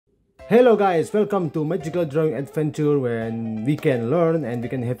Hello guys, welcome to Magical Drawing Adventure, when we can learn and we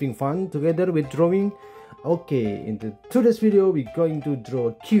can having fun together with drawing. Okay, in today's video we're going to draw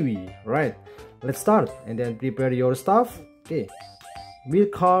a kiwi, right? Let's start and then prepare your stuff. Okay, we'll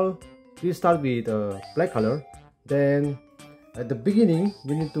start with a black color. Then at the beginning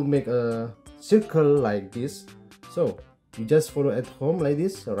you need to make a circle like this. So you just follow at home like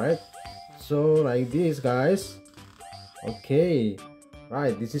this, alright? So like this, guys. Okay,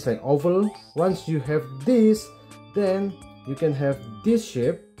 right, this is like oval. Once you have this, then you can have this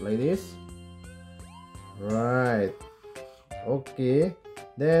shape like this, right? Okay,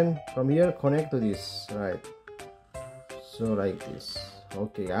 then from here connect to this, right? So like this.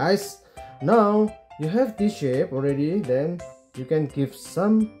 Okay guys, now you have this shape already. Then you can give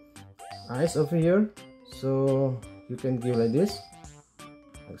some eyes over here. So you can give like this,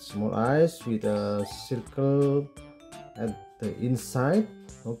 like small eyes with a circle at the inside.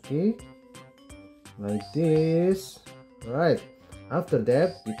 Okay, like this, right? After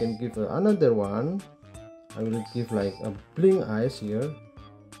that you can give another one. I will give like a blink eyes here.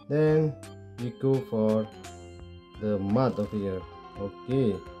 Then we go for the mud over here.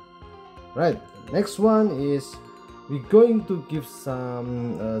 Okay, right, next one is we're going to give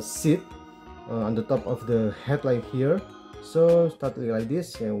some seed on the top of the head like here. So start like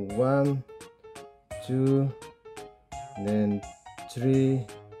this, and 1 2 then 3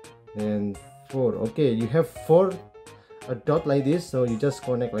 and 4. Okay, you have 4 a dot like this, so you just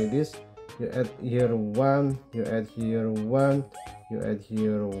connect like this. You add here 1, you add here 1, you add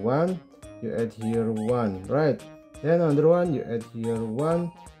here 1, you add here 1, right? Then another one, you add here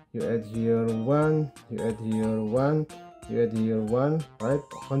 1, you add here 1, you add here 1, you add here 1, right?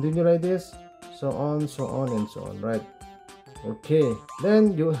 Continue like this, so on and so on, right? Okay,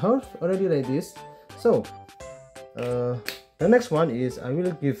 then you have already like this. So the next one is I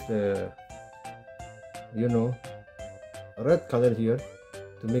will give the red color here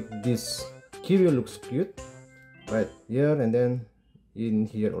to make this kiwi looks cute, right here and then in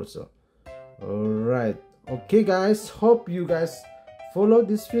here also. All right, okay guys, hope you guys follow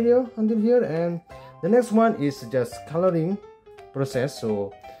this video until here. And the next one is just coloring process,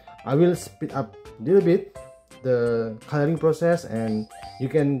 so I will speed up a little bit the coloring process and you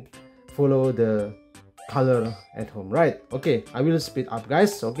can follow the color at home, right? Okay, I will speed up,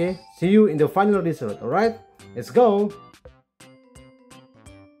 guys. Okay, see you in the final result. All right, let's go.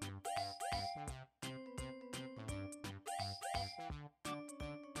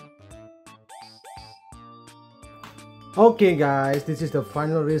 Okay guys, this is the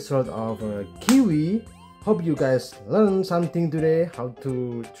final result of a kiwi. Hope you guys learned something today, how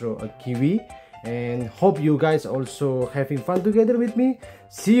to draw a kiwi, and hope you guys also having fun together with me.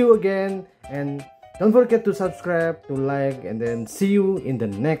 See you again, and don't forget to subscribe, to like, and then see you in the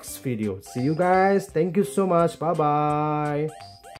next video. See you guys. Thank you so much. Bye bye.